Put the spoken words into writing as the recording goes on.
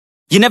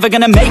You're never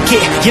gonna make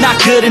it, you're not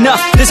good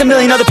enough. There's a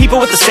million other people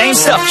with the same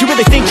stuff. You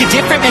really think you're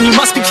different? Man, you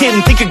must be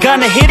kidding. Think you're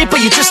gonna hit it,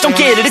 but you just don't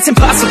get it. It's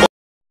impossible.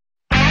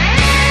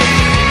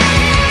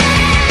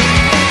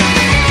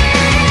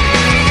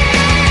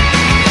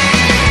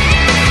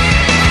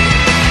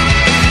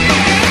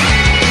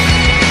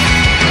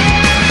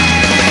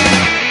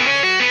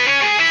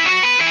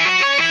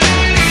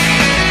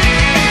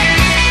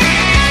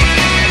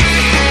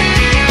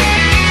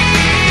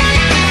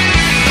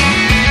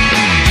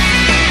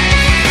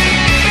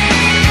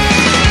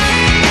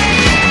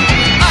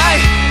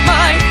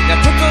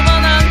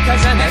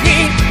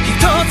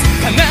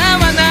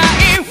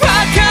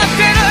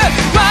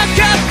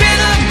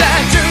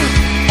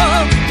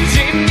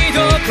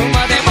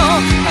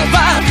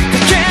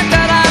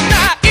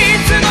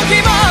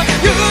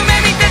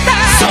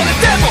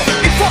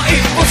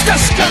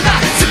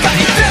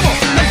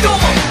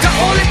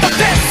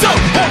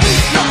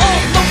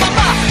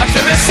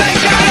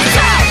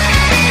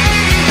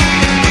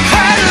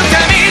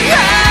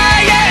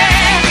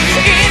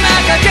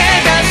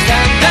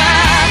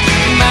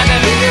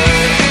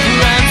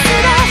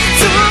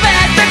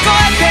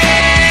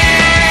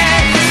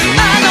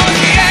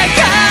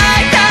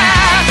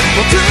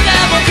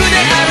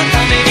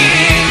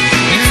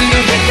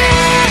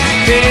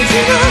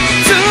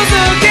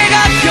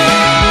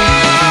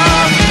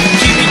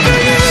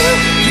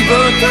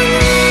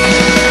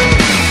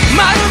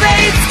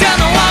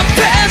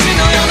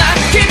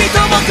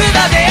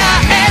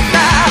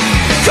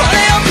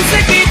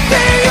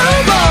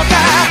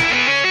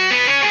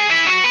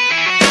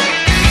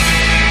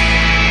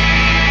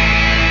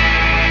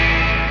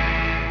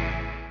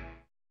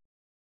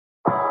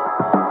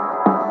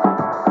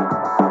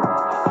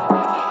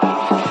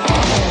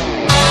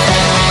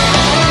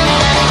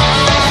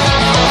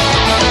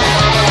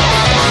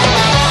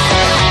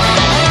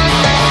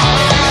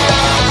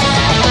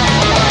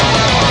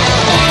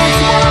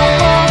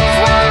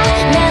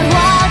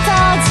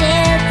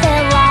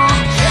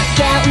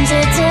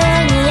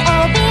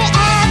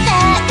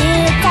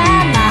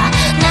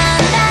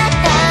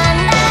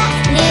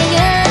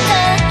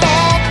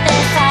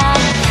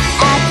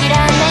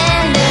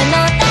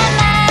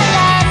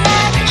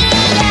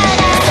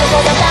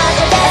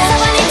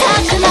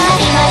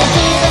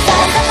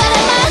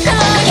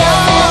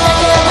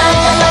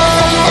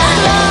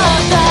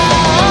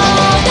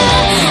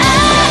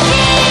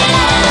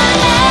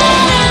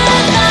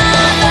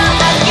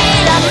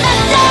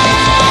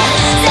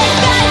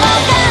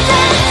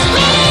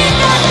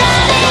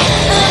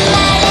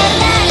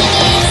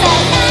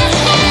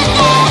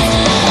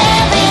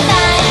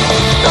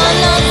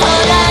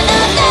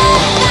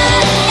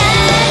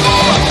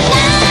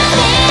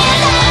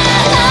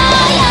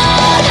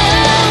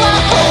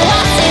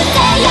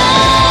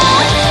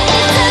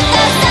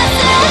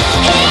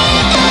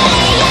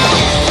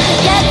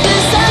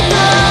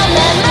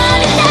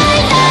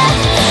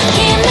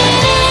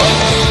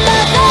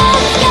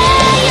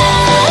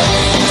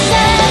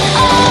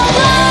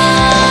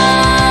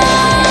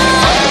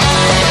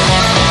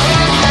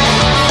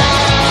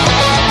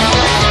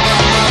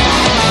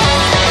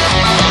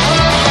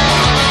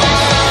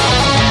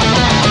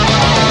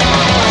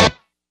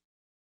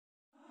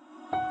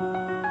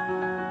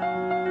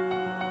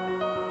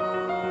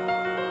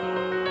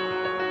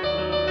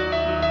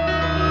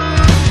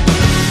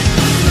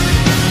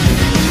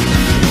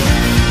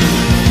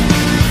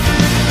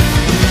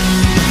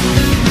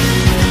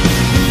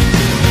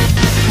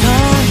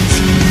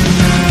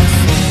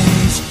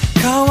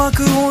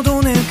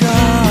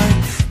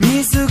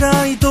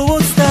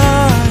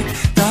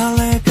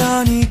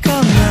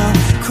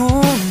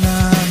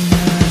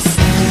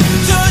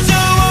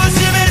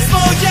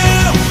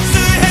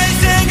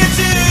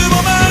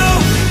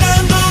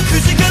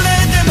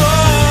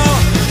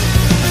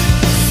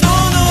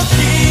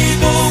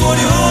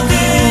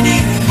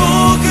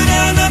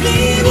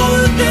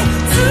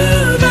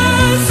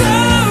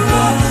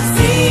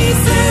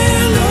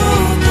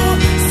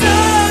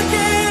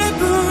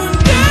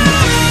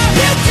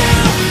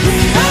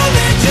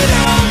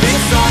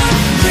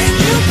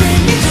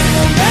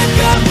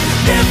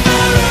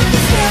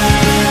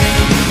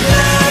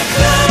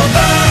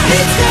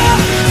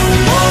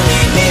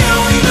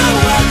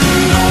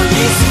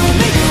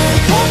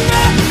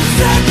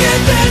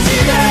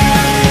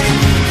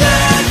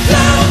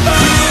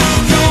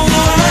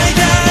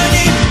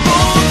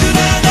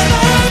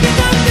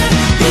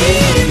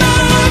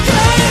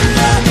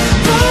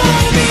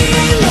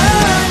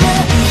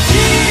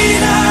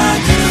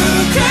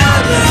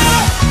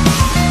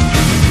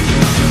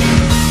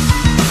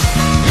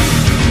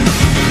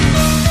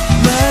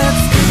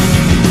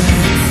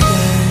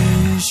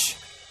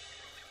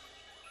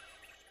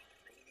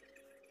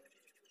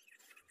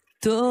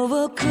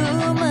遠く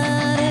ま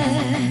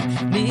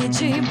で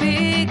導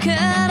か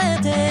れ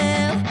て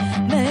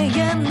永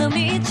遠の道を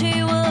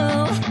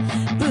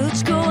ぶ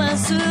ち壊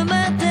す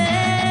まで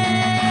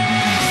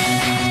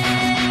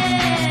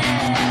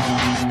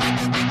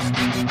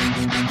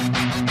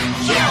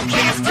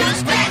Guess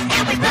who's back?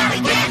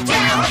 Everybody get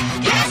down.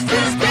 Guess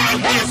who's back?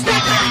 Hands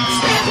back up,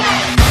 stand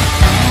back.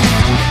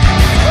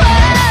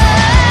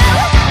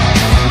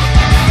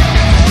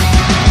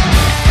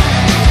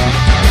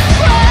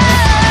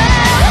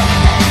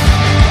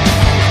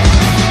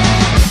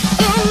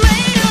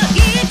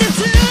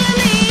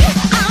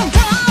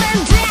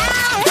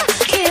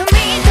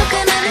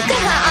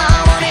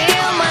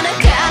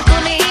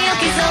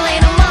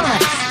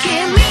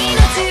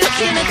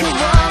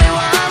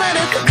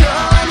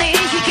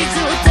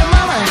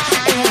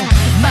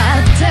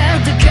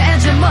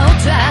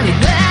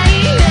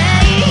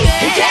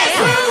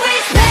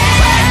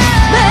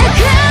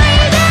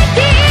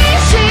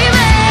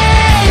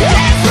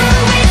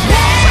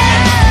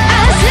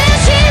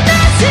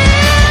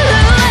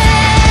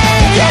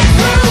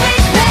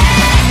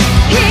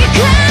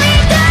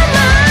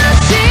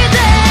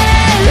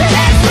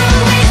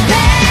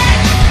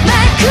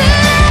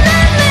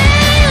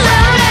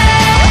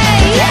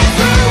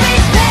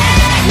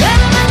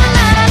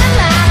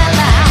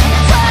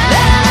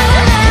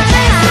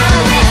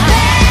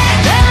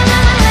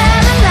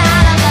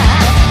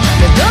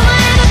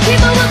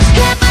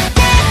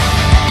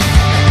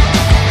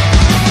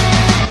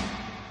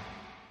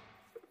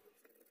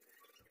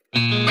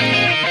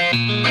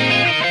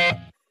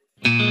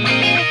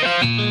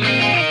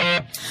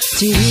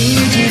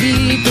 じ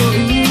りと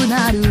う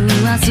なる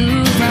アスフ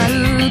ァ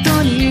ルト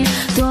に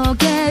溶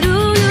ける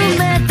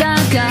夢た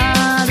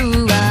かる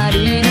あり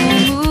の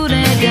群れ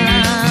が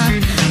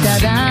正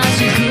し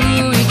く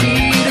生き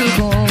る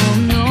本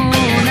能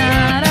な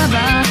らば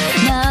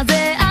なぜ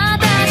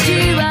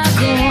私は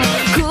こ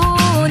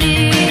こに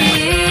い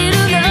る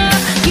の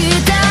期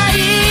待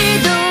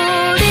通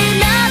り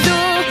など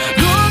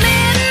ごめ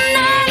んな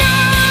の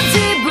自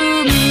分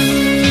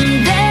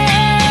で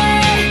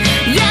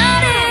や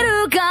れる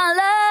から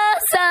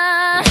さ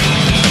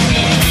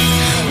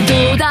ど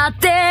うだっ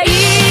ていい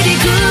理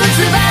屈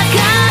ばか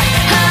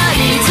張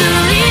り付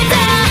いた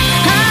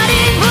ハリ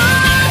ウッ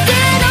ド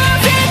の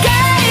世界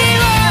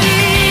を生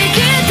き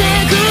て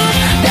く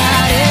誰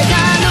か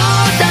の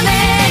ため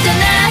じゃ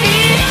ない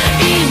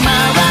今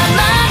はま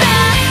だ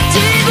自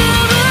分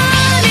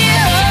に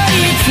追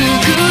いつ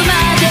くま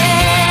で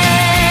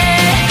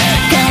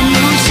がむ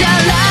しゃ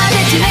らで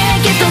ちめ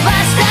け飛ば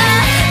した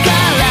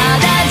体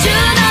中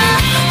の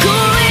恋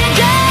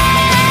が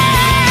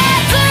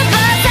翼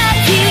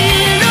広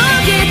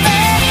げて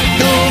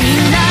ど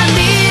んな未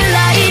来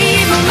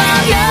も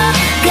迷う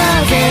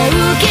風受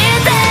け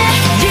て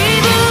自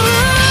分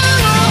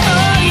を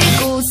追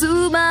い越す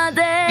まで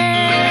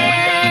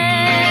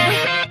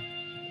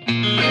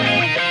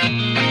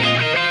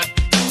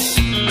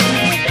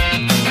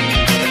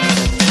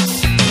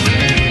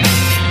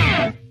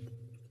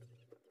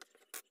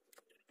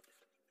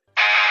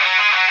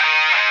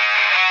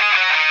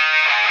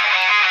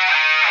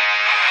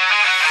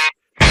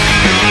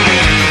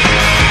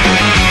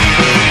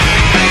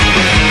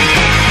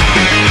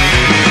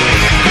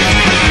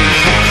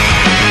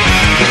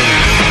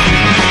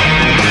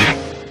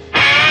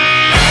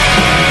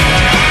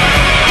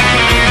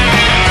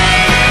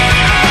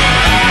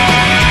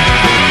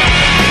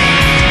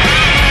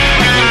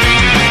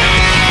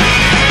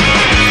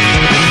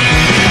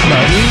ま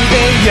るで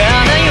嫌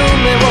な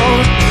夢を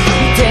見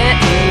て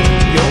い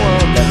るよ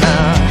うだな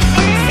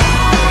不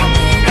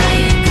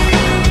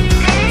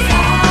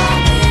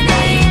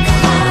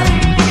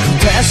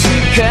確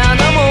か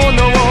なもの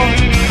を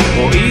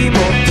追い求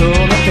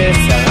めてさ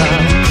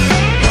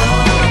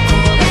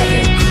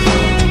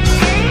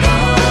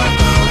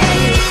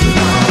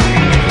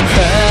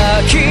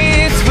履き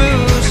潰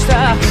し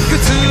た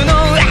靴の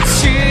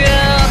足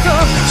跡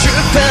出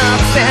発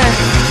点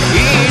一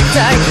体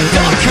ど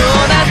こ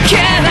だっけ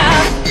な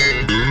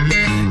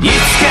い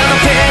つかの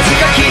ページ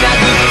がきな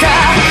ぐった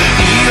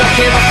言い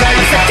訳ばかり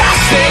探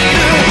してい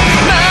る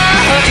毎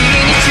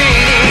日に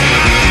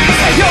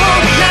さよ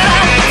なら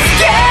つ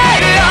け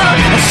るよ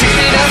走り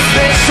出す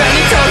列車に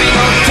飛び乗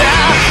った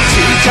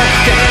終着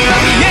点は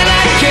見えな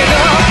いけど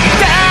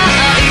大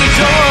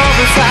丈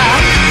夫さ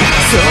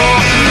そん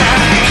な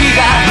気が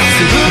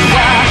するんだ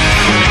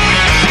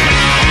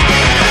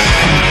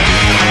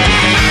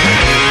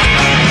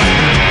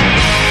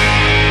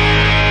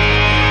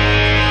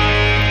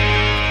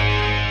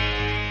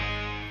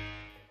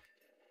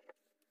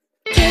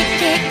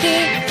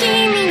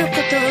君のこ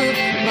と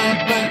わ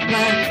か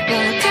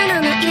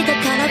らないだ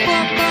から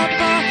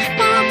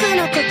僕の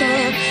こと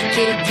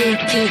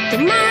きっと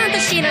まだ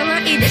知らな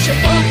いでしょ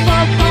僕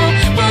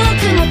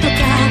のと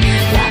か